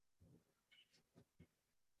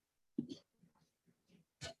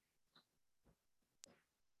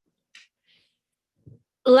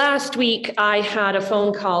Last week, I had a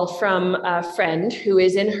phone call from a friend who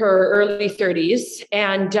is in her early 30s,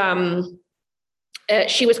 and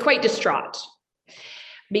she was quite distraught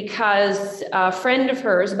because a friend of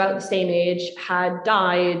hers, about the same age, had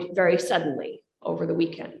died very suddenly over the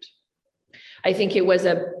weekend. I think it was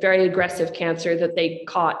a very aggressive cancer that they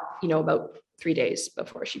caught, about 3 days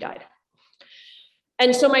before she died.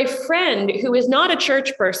 And so my friend, who is not a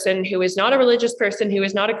church person, who is not a religious person, who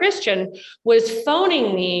is not a Christian, was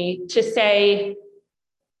phoning me to say,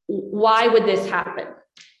 why would this happen?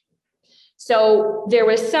 So there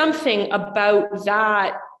was something about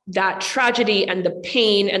that tragedy and the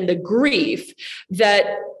pain and the grief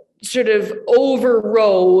that sort of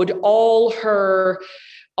overrode all her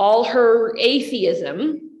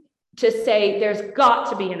atheism to say there's got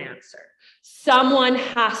to be an answer. Someone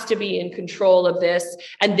has to be in control of this,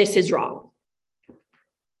 and this is wrong.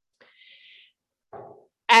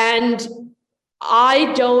 And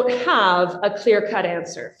I don't have a clear-cut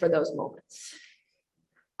answer for those moments.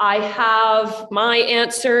 My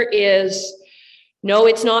answer is, no,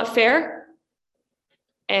 it's not fair.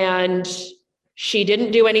 And she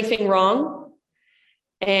didn't do anything wrong.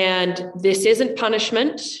 And this isn't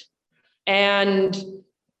punishment. And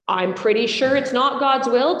I'm pretty sure it's not God's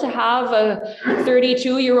will to have a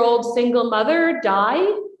 32-year-old single mother die.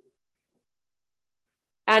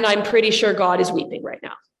 And I'm pretty sure God is weeping right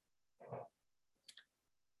now.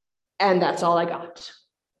 And that's all I got.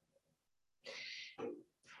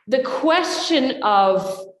 The question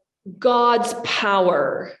of God's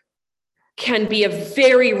power can be a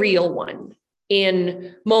very real one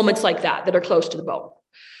in moments like that are close to the bone.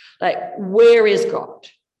 Like, where is God?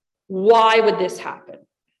 Why would this happen?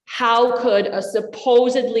 How could a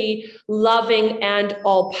supposedly loving and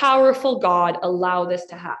all-powerful God allow this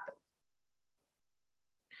to happen?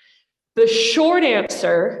 The short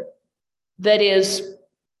answer that is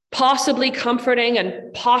possibly comforting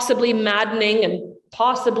and possibly maddening and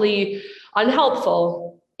possibly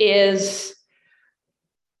unhelpful is,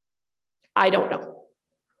 I don't know.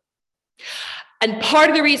 And part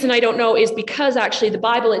of the reason I don't know is because actually the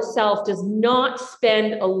Bible itself does not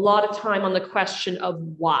spend a lot of time on the question of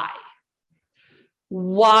why.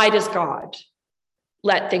 Why does God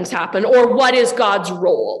let things happen? Or what is God's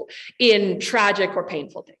role in tragic or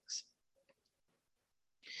painful things?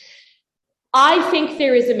 I think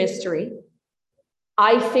there is a mystery.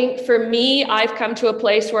 I think for me, I've come to a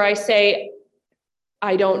place where I say,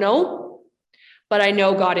 I don't know, but I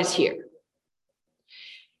know God is here.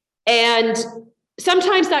 And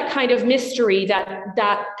sometimes that kind of mystery,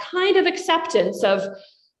 that kind of acceptance of,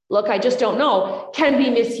 look, I just don't know, can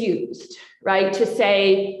be misused, right? To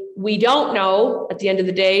say, we don't know at the end of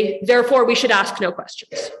the day, therefore we should ask no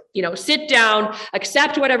questions. Sit down,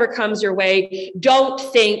 accept whatever comes your way. Don't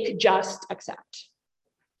think, just accept.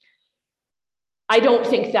 I don't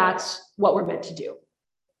think that's what we're meant to do.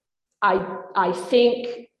 I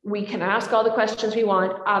think we can ask all the questions we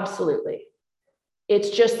want, absolutely. It's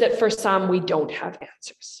just that for some, we don't have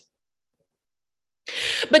answers.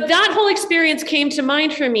 But that whole experience came to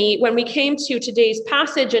mind for me when we came to today's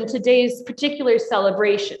passage and today's particular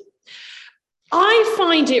celebration. I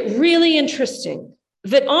find it really interesting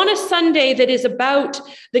that on a Sunday that is about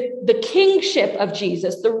the kingship of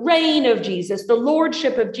Jesus, the reign of Jesus, the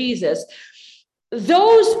lordship of Jesus,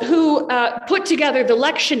 those who put together the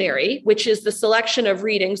lectionary, which is the selection of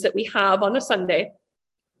readings that we have on a Sunday,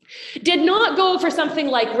 did not go for something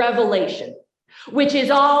like Revelation, which is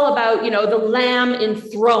all about, the Lamb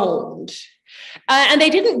enthroned. And they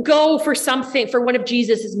didn't go for one of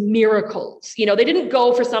Jesus's miracles. They didn't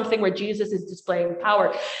go for something where Jesus is displaying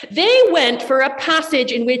power. They went for a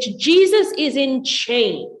passage in which Jesus is in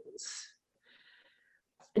chains.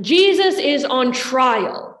 Jesus is on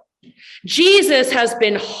trial. Jesus has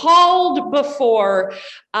been hauled before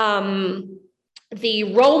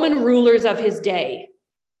the Roman rulers of his day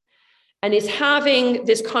and is having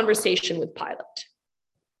this conversation with Pilate.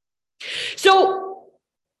 So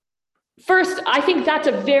first, I think that's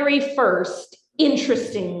a very first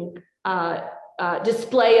interesting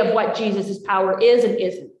display of what Jesus's power is and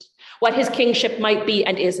isn't, what his kingship might be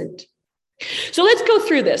and isn't. So let's go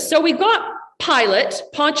through this. So we've got Pilate,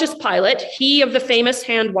 Pontius Pilate, he of the famous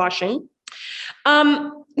hand washing.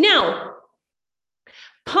 Now,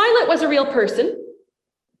 Pilate was a real person,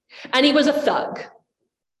 and he was a thug.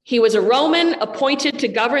 He was a Roman appointed to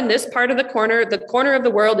govern this part of the corner of the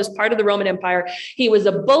world, this part of the Roman Empire. He was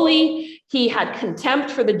a bully. He had contempt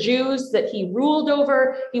for the Jews that he ruled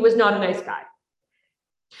over. He was not a nice guy.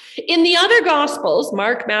 In the other Gospels,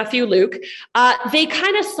 Mark, Matthew, Luke, they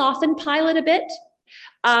kind of soften Pilate a bit.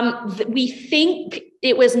 We think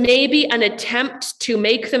it was maybe an attempt to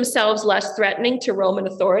make themselves less threatening to Roman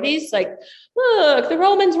authorities. Like, look, the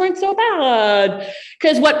Romans weren't so bad.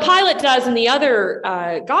 Because what Pilate does in the other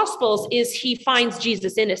Gospels is he finds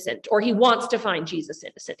Jesus innocent, or he wants to find Jesus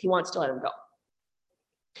innocent. He wants to let him go.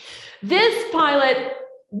 This Pilate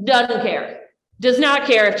doesn't care, does not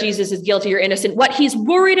care if Jesus is guilty or innocent. What he's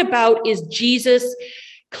worried about is Jesus'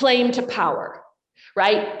 claim to power,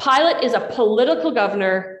 right? Pilate is a political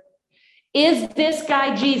governor. Is this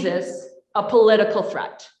guy Jesus a political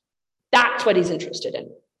threat? That's what he's interested in.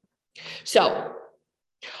 So,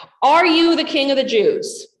 are you the king of the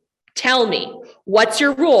Jews? Tell me, what's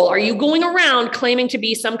your role? Are you going around claiming to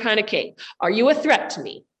be some kind of king? Are you a threat to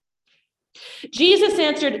me? Jesus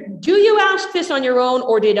answered, do you ask this on your own,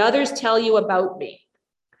 or did others tell you about me?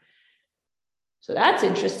 So that's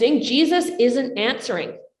interesting. Jesus isn't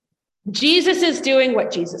answering. Jesus is doing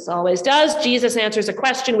what Jesus always does. Jesus answers a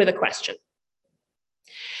question with a question.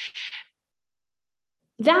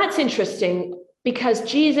 That's interesting because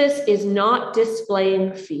Jesus is not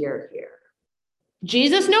displaying fear here.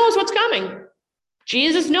 Jesus knows what's coming.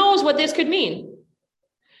 Jesus knows what this could mean.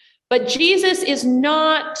 But Jesus is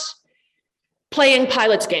not playing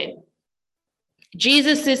Pilate's game.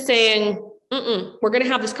 Jesus is saying, we're going to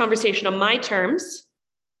have this conversation on my terms,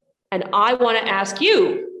 and I want to ask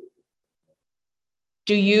you,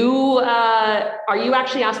 are you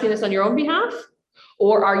actually asking this on your own behalf?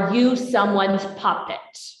 Or are you someone's puppet?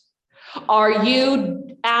 Are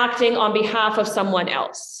you acting on behalf of someone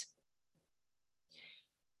else?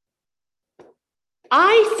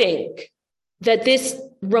 I think that this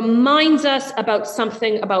reminds us about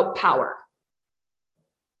something about power.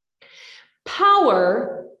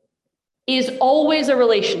 Power is always a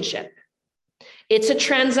relationship. It's a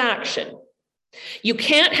transaction. You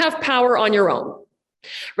can't have power on your own,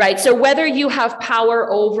 right? So whether you have power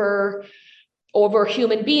over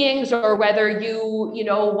human beings, or whether you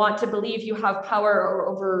want to believe you have power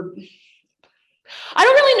over, I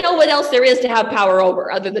don't really know what else there is to have power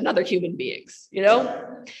over other than other human beings,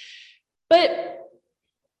 but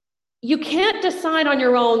you can't decide on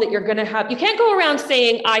your own that you're going to have, you can't go around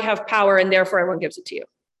saying I have power and therefore everyone gives it to you.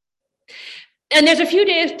 And there's a few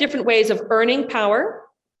different ways of earning power.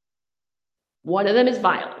 One of them is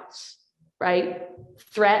violence, right?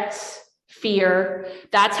 Threats, fear.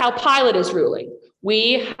 That's how Pilate is ruling.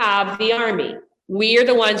 We have the army. We're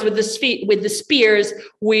the ones with the spears.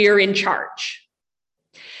 We're in charge.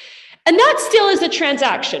 And that still is a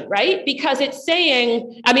transaction, right? Because it's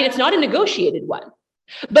saying, it's not a negotiated one.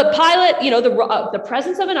 But Pilate, the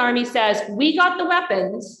presence of an army says, we got the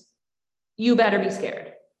weapons, you better be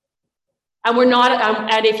scared. And we're not,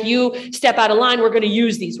 and if you step out of line, we're going to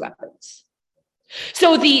use these weapons.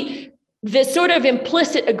 So the sort of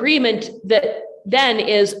implicit agreement that then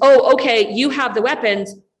is, oh, okay, you have the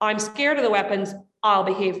weapons, I'm scared of the weapons, I'll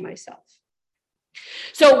behave myself.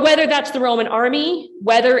 So whether that's the Roman army,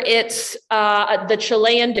 whether it's the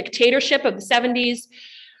Chilean dictatorship of the 70s,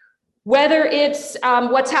 whether it's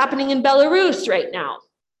what's happening in Belarus right now,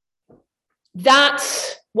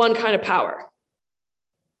 that's one kind of power.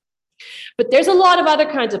 But there's a lot of other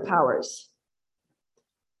kinds of powers.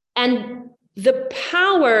 And the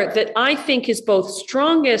power that I think is both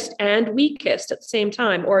strongest and weakest at the same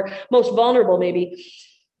time, or most vulnerable maybe,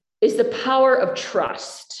 is the power of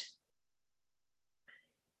trust.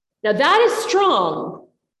 Now that is strong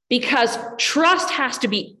because trust has to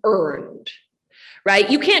be earned, right?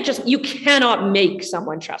 You cannot make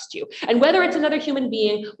someone trust you. And whether it's another human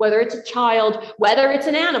being, whether it's a child, whether it's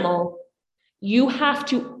an animal, you have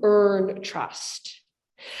to earn trust.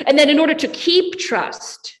 And then in order to keep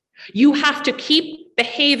trust, you have to keep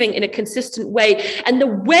behaving in a consistent way. And the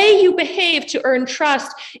way you behave to earn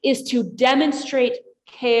trust is to demonstrate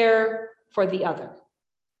care for the other.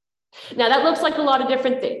 Now, that looks like a lot of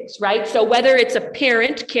different things, right? So whether it's a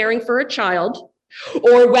parent caring for a child,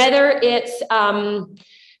 or whether it's, a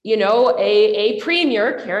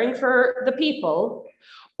premier caring for the people,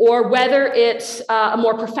 or whether it's a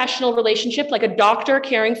more professional relationship, like a doctor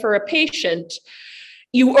caring for a patient,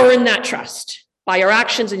 you earn that trust by your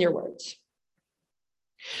actions and your words.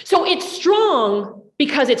 So it's strong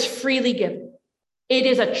because it's freely given. It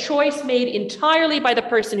is a choice made entirely by the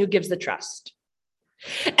person who gives the trust.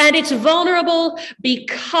 And it's vulnerable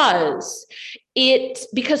because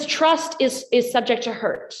trust is subject to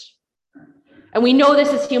hurt. And we know this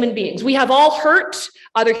as human beings. We have all hurt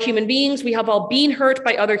other human beings. We have all been hurt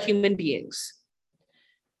by other human beings.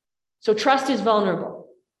 So trust is vulnerable.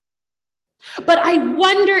 But I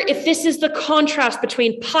wonder if this is the contrast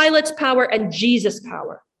between Pilate's power and Jesus'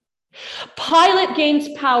 power. Pilate gains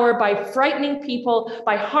power by frightening people,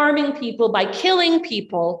 by harming people, by killing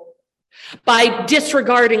people, by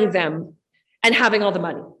disregarding them and having all the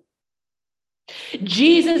money.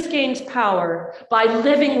 Jesus gains power by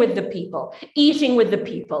living with the people, eating with the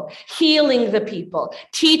people, healing the people,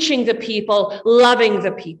 teaching the people, loving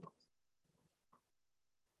the people.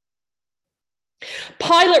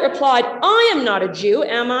 Pilate replied, I am not a Jew,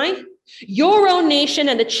 am I? Your own nation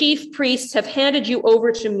and the chief priests have handed you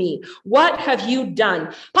over to me. What have you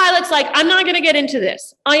done? Pilate's like, I'm not going to get into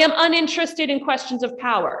this. I am uninterested in questions of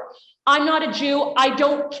power. I'm not a Jew. I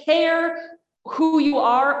don't care who you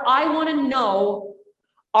are. I want to know,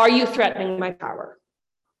 are you threatening my power?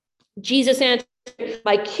 Jesus answered,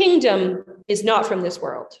 my kingdom is not from this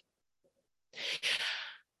world.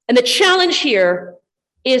 And the challenge here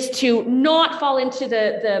is to not fall into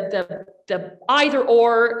the either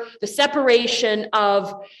or, the separation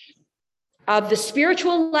of the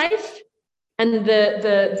spiritual life and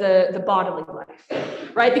the bodily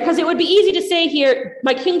life, right? Because it would be easy to say here,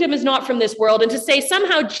 my kingdom is not from this world, and to say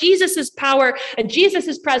somehow Jesus's power and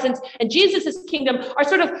Jesus's presence and Jesus's kingdom are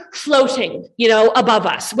sort of floating, above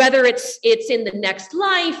us, whether it's in the next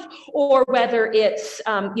life or whether it's,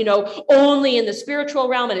 only in the spiritual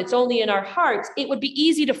realm and it's only in our hearts. It would be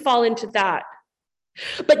easy to fall into that.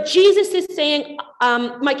 But Jesus is saying,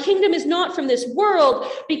 my kingdom is not from this world,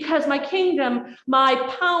 because my kingdom, my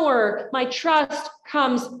power, my trust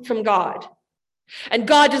comes from God. And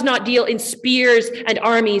God does not deal in spears and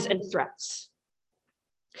armies and threats.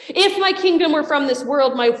 If my kingdom were from this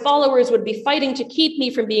world, my followers would be fighting to keep me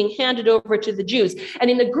from being handed over to the Jews. And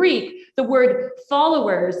in the Greek, the word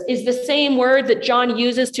followers is the same word that John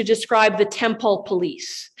uses to describe the temple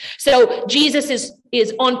police. So Jesus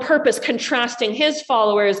is on purpose contrasting his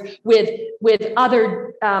followers with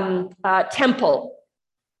other temple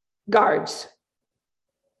guards.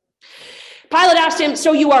 Pilate asked him,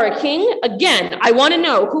 so you are a king? Again, I want to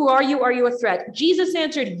know, who are you? Are you a threat? Jesus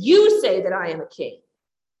answered, you say that I am a king.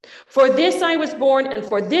 For this I was born, and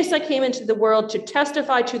for this I came into the world, to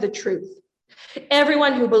testify to the truth.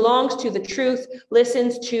 Everyone who belongs to the truth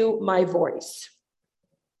listens to my voice.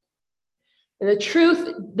 And the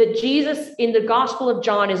truth that Jesus in the Gospel of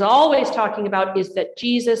John is always talking about is that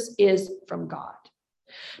Jesus is from God.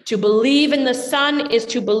 To believe in the Son is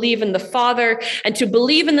to believe in the Father, and to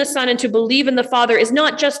believe in the Son and to believe in the Father is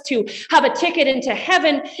not just to have a ticket into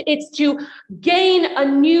heaven, it's to gain a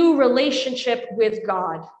new relationship with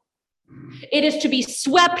God. It is to be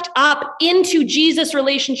swept up into Jesus'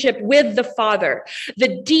 relationship with the Father,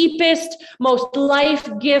 the deepest, most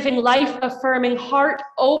life-giving, life-affirming,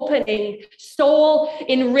 heart-opening,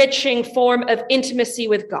 soul-enriching form of intimacy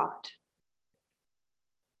with God.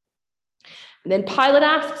 And then Pilate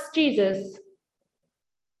asks Jesus,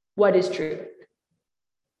 what is truth?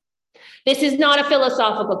 This is not a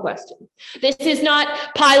philosophical question. This is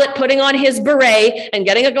not Pilate putting on his beret and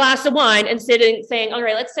getting a glass of wine and saying, all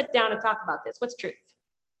right, let's sit down and talk about this. What's truth?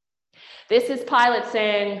 This is Pilate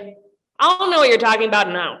saying, I don't know what you're talking about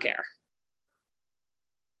and I don't care.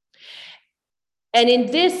 And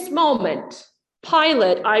in this moment,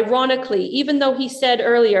 Pilate, ironically, even though he said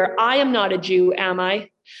earlier, I am not a Jew, am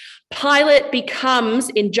I? Pilate becomes,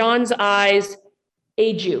 in John's eyes,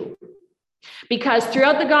 a Jew. Because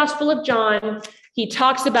throughout the Gospel of John, he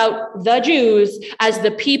talks about the Jews as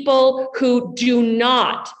the people who do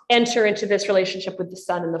not enter into this relationship with the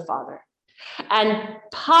Son and the Father. And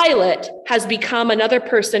Pilate has become another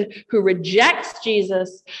person who rejects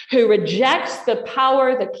Jesus, who rejects the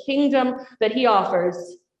power, the kingdom that he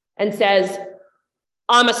offers, and says,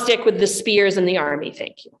 I'm a stick with the spears and the army,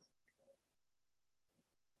 thank you.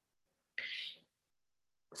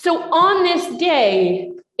 So on this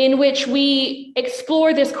day in which we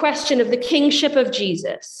explore this question of the kingship of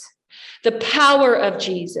Jesus, the power of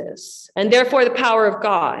Jesus, and therefore the power of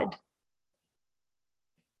God,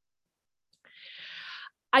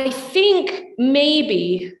 I think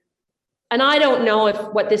maybe, and I don't know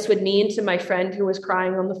what this would mean to my friend who was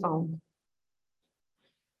crying on the phone,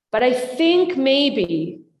 but I think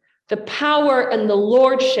maybe the power and the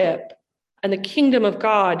lordship and the kingdom of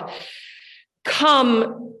God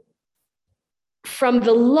come from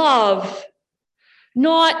the love,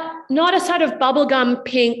 not a sort of bubblegum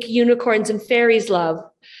pink unicorns and fairies love,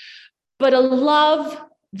 but a love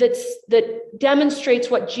that demonstrates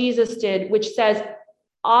what Jesus did, which says,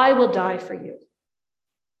 I will die for you.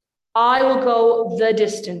 I will go the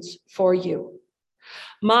distance for you.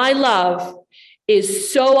 My love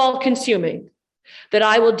is so all-consuming that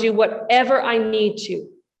I will do whatever I need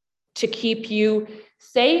to keep you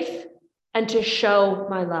safe and to show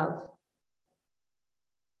my love.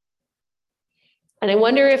 And I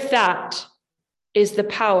wonder if that is the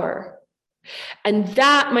power. And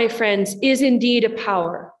that, my friends, is indeed a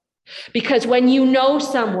power. Because when you know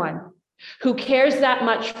someone who cares that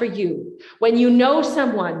much for you, when you know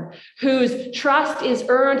someone whose trust is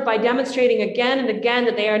earned by demonstrating again and again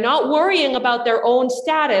that they are not worrying about their own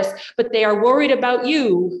status, but they are worried about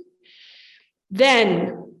you,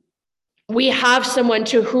 then we have someone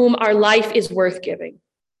to whom our life is worth giving.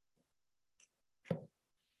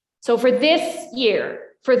 So for this year,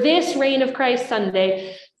 for this Reign of Christ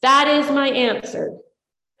Sunday, that is my answer.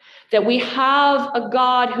 That we have a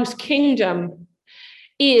God whose kingdom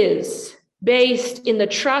is based in the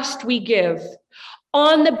trust we give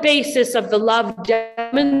on the basis of the love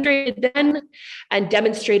demonstrated then and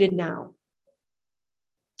demonstrated now.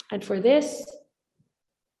 And for this,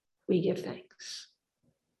 we give thanks.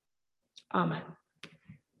 Amen.